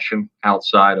my passion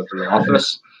outside of the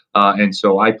office. And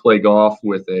so I play golf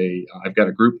with I've got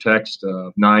a group text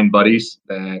of 9 buddies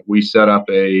that we set up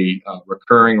a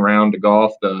recurring round of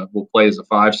golf. We'll play as a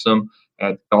fivesome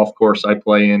at the golf course I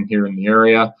play in here in the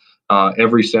area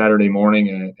every Saturday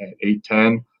morning at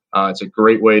 8:10. It's a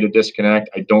great way to disconnect.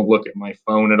 I don't look at my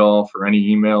phone at all for any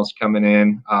emails coming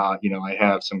in. I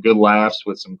have some good laughs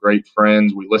with some great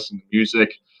friends. We listen to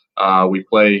music. We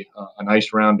play a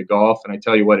nice round of golf, and I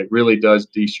tell you what, it really does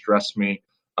de-stress me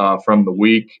from the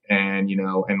week. And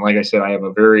and like I said, I have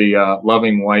a very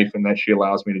loving wife, and that she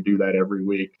allows me to do that every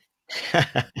week.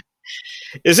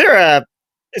 Is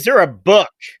there a book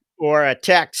or a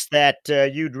text that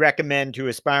you'd recommend to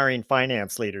aspiring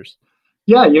finance leaders?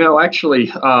 Yeah, actually,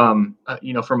 from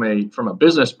a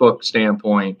business book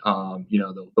standpoint,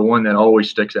 the one that always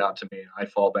sticks out to me, I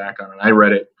fall back on, and I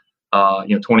read it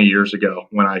 20 years ago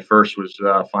when I first was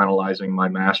finalizing my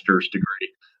master's degree.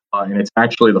 And it's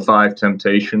actually The 5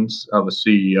 Temptations of a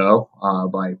CEO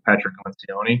by Patrick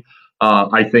Lencioni.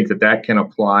 I think that can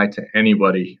apply to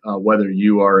anybody, whether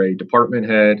you are a department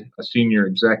head, a senior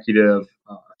executive,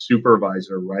 a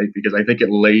supervisor, right? Because I think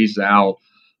it lays out,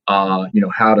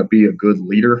 how to be a good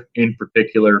leader, in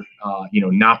particular,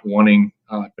 not wanting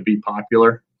to be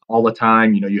popular all the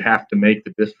time. You have to make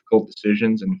the difficult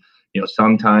decisions, and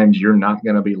sometimes you're not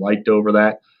going to be liked over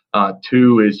that.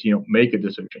 2 is, make a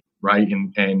decision, right?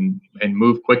 And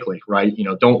move quickly, right?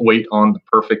 Don't wait on the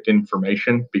perfect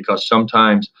information, because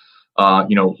sometimes,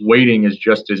 waiting is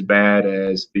just as bad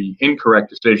as the incorrect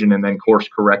decision and then course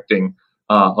correcting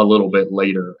a little bit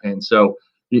later. And so,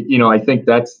 I think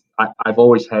I've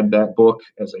always had that book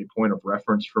as a point of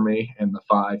reference for me, and the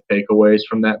 5 takeaways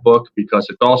from that book, because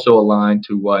it's also aligned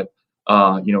to what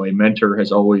a mentor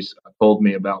has always told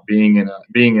me about being in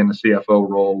the CFO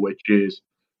role, which is,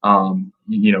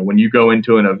 when you go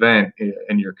into an event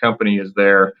and your company is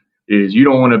there, is you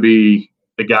don't want to be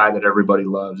the guy that everybody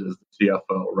loves as the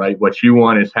CFO, right? What you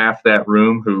want is half that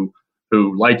room who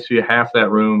likes you, half that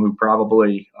room who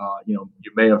probably you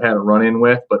may have had a run-in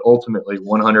with, but ultimately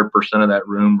 100% of that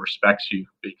room respects you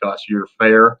because you're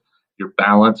fair, you're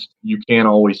balanced. You can't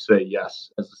always say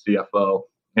yes as the CFO.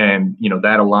 And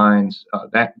that aligns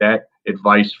that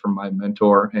advice from my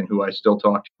mentor, and who I still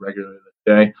talk to regularly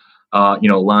today,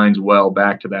 aligns well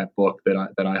back to that book that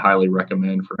I highly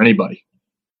recommend for anybody.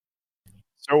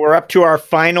 So we're up to our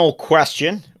final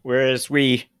question, whereas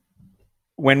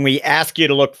when we ask you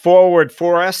to look forward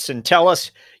for us and tell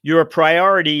us your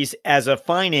priorities as a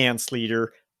finance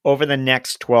leader over the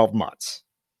next 12 months.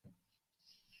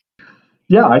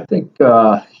 Yeah, I think,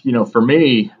 for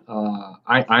me,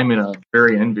 I'm in a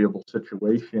very enviable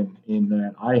situation in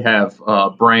that I have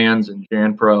brands and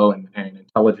JanPro and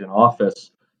Intelligent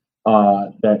Office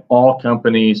that all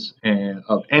companies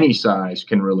of any size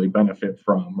can really benefit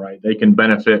from, right? They can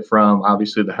benefit from,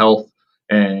 obviously, the health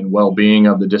and well-being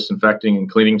of the disinfecting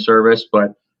and cleaning service,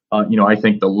 but I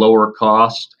think the lower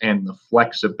cost and the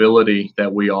flexibility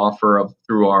that we offer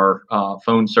through our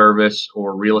phone service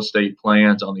or real estate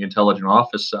plans on the Intelligent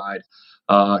Office side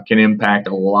can impact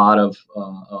a lot of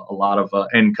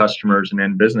end customers and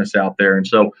end business out there. And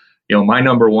so, my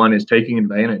number one is taking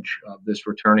advantage of this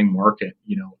returning market.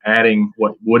 Adding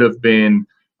what would have been,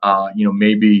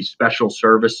 maybe special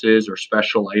services or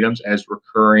special items as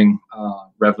recurring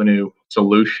revenue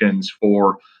solutions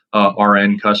for our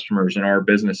end customers and our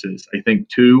businesses. I think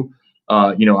 2,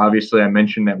 obviously I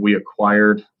mentioned that we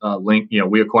acquired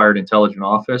we acquired Intelligent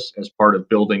Office as part of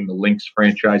building the LYNX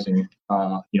franchising,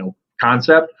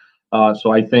 concept.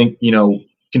 So I think,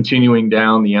 continuing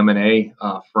down the M&A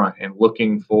front and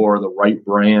looking for the right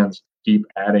brands keep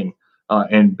adding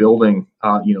and building,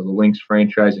 the LYNX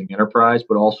franchising enterprise,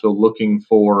 but also looking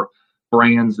for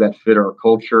brands that fit our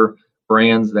culture,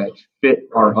 brands that fit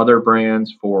our other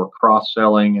brands for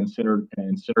cross-selling and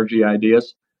synergy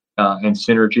ideas and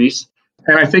synergies.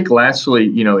 And I think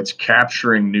lastly, it's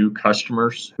capturing new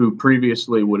customers who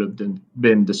previously would have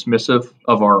been dismissive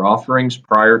of our offerings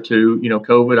prior to,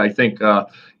 COVID. I think,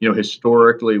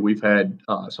 historically we've had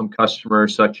some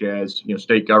customers such as,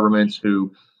 state governments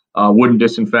who wouldn't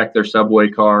disinfect their subway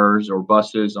cars or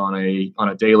buses on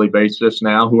a daily basis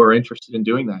now who are interested in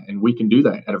doing that. And we can do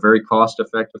that at a very cost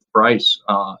effective price.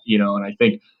 And I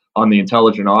think on the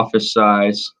intelligent office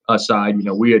side,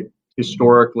 we had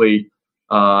historically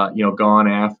gone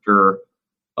after,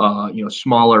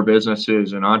 smaller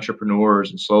businesses and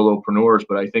entrepreneurs and solopreneurs.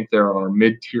 But I think there are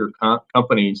mid-tier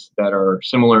companies that are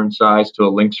similar in size to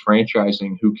a LYNX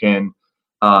franchising who can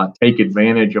take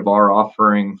advantage of our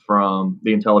offering from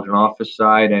the intelligent office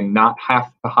side and not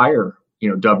have to hire,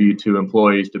 W-2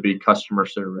 employees to be customer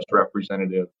service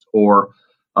representatives or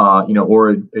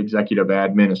executive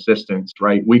admin assistants,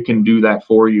 right? We can do that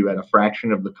for you at a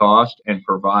fraction of the cost and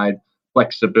provide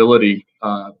flexibility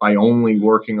by only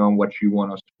working on what you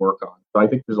want us to work on. So I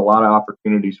think there's a lot of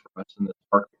opportunities for us in this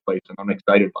marketplace, and I'm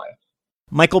excited by it.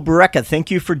 Michael Borreca,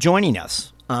 thank you for joining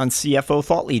us on CFO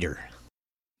Thought Leader.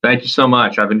 Thank you so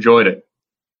much. I've enjoyed it.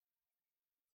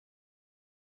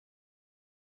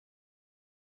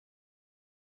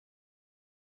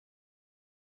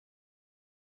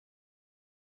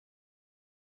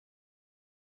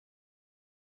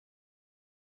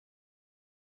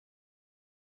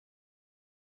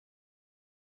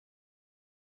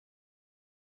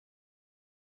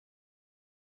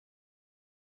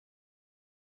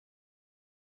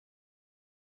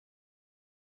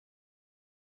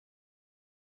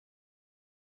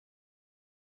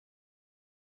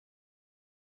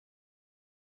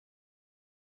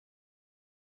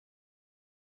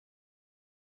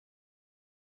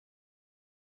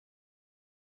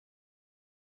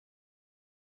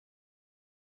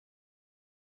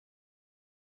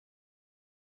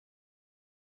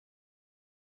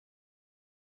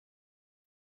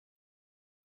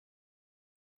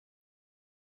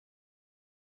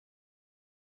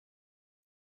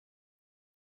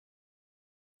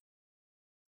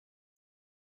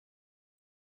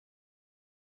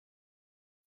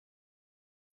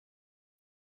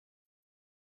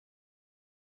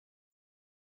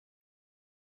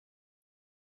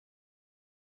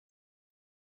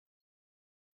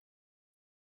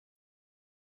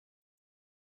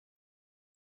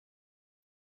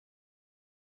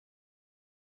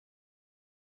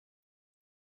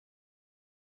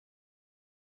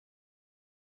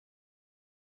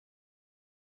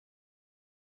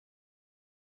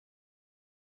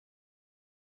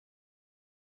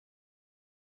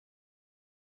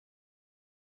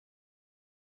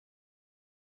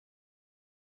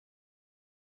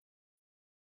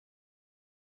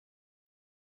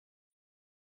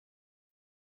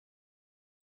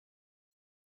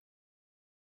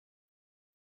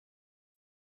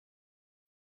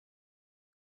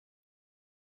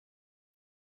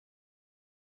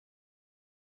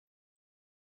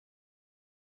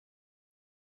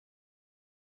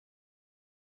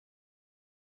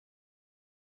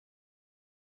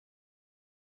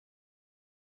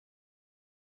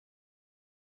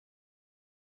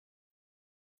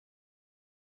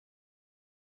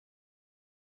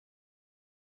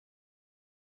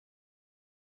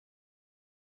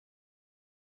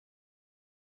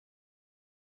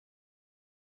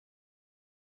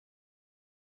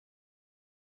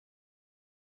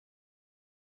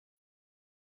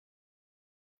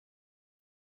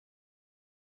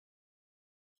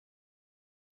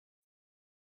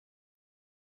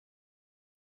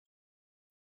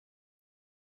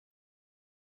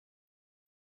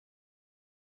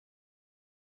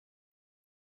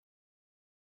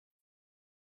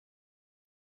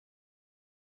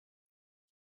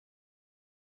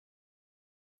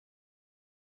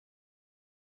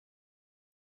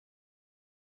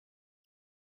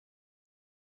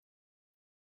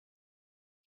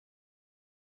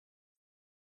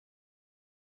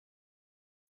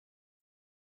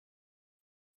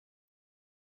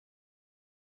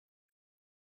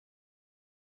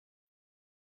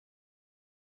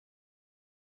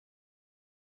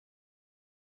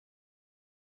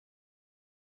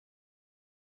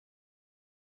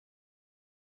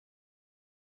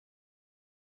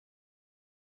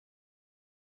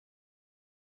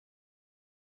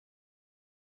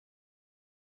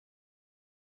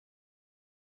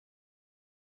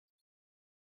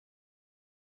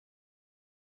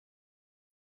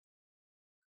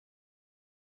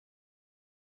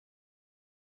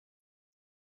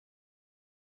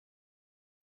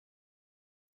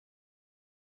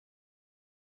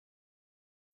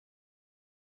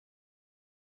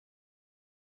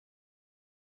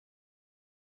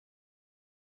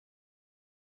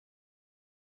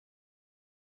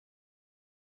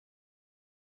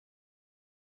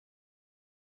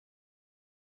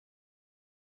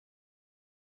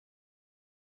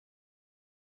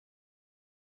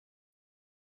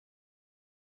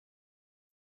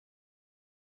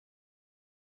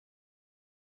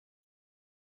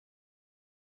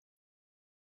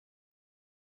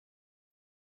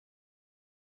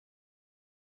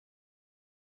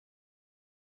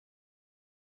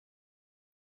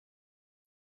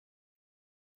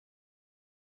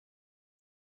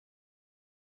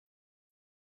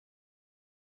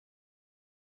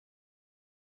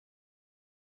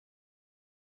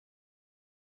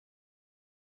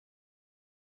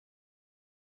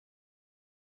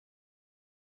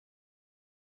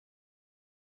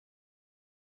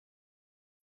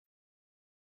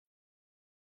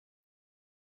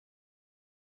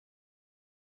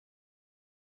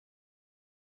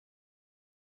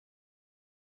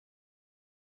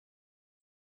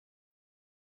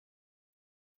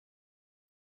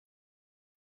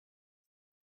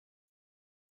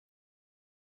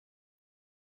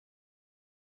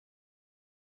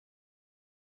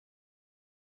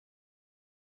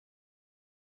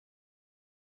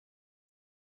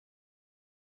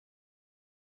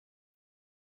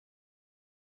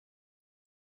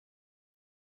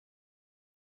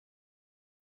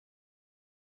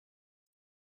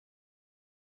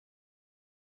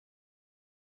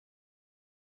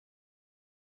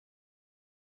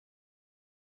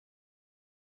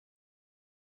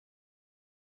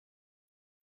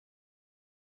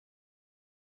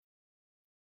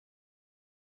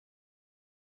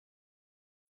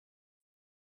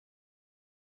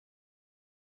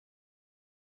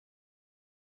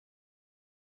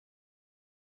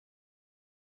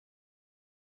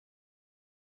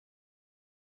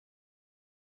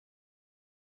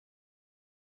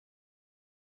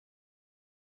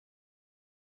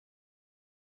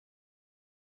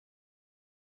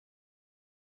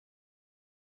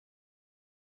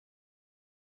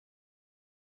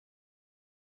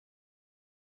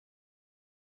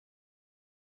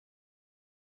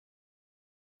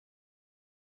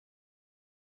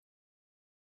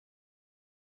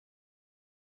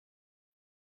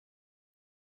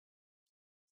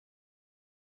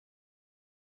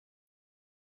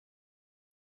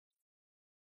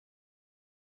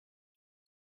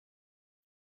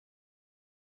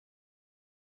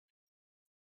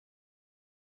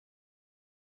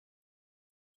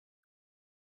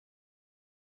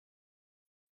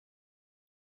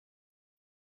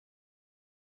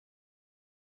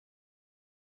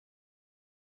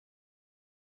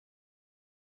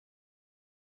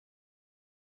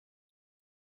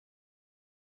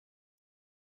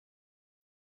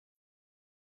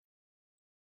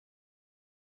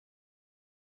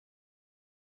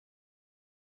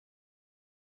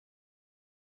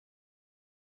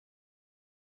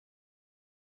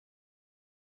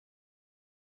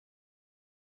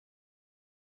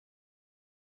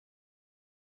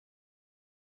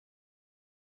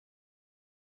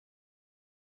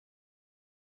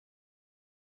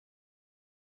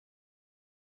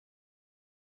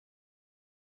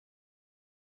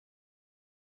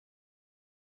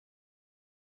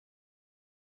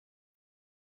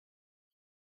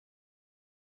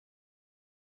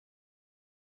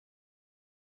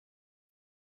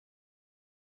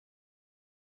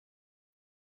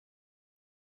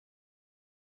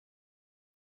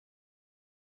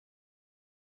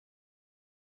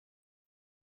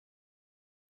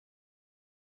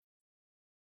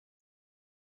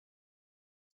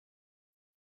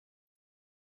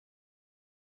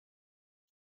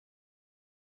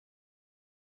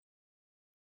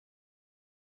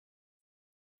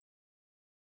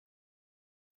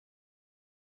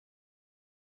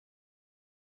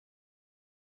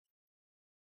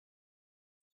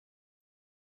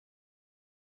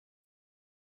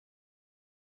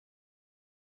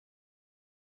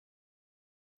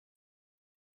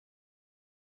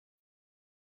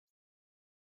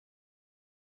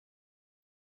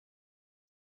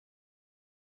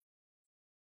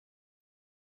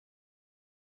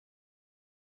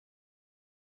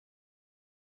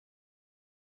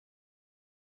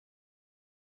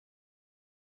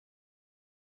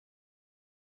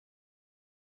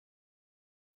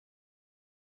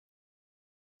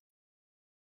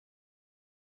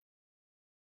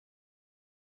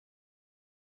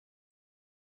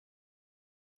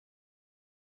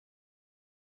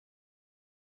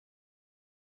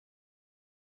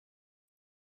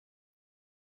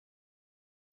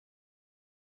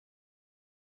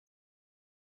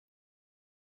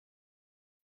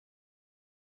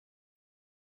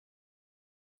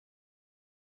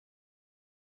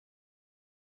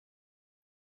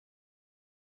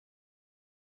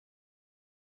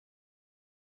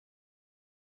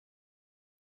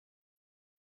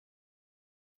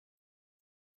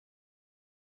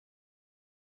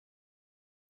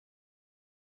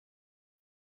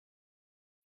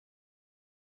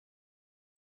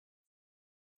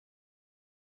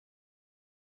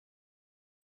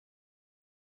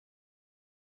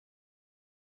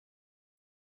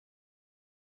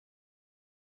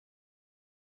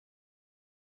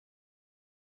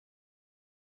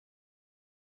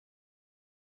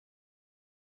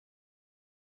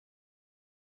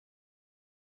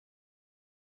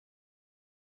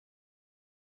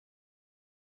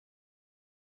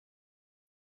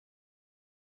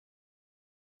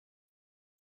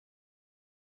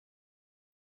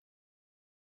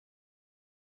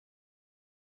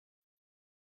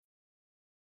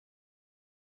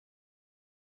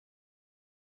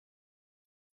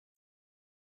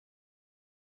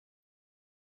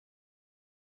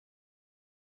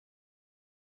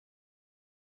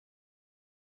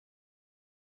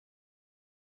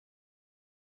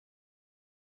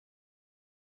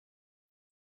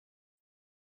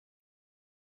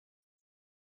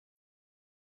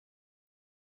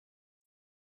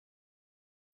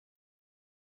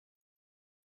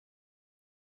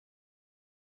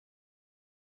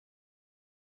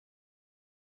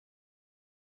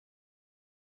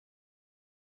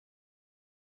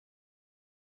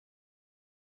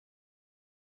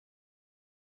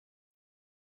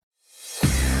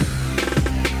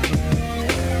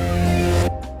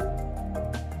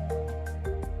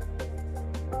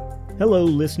 Hello,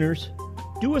 listeners.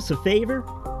 Do us a favor.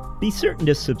 Be certain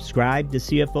to subscribe to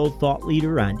CFO Thought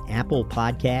Leader on Apple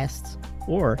Podcasts,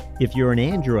 or if you're an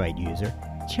Android user,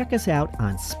 check us out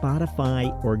on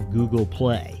Spotify or Google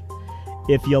Play.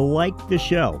 If you like the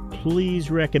show, please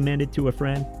recommend it to a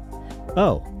friend.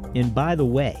 Oh, and by the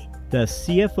way, the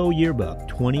CFO Yearbook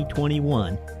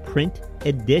 2021 print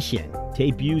edition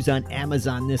debuts on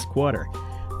Amazon this quarter,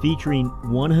 featuring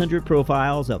 100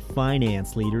 profiles of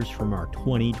finance leaders from our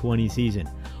 2020 season.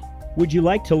 Would you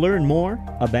like to learn more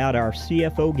about our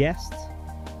CFO guests?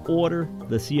 Order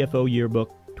the CFO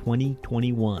Yearbook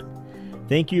 2021.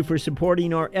 Thank you for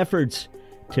supporting our efforts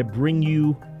to bring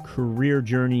you career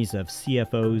journeys of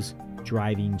CFOs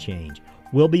driving change.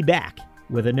 We'll be back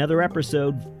with another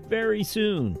episode very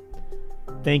soon.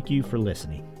 Thank you for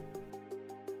listening.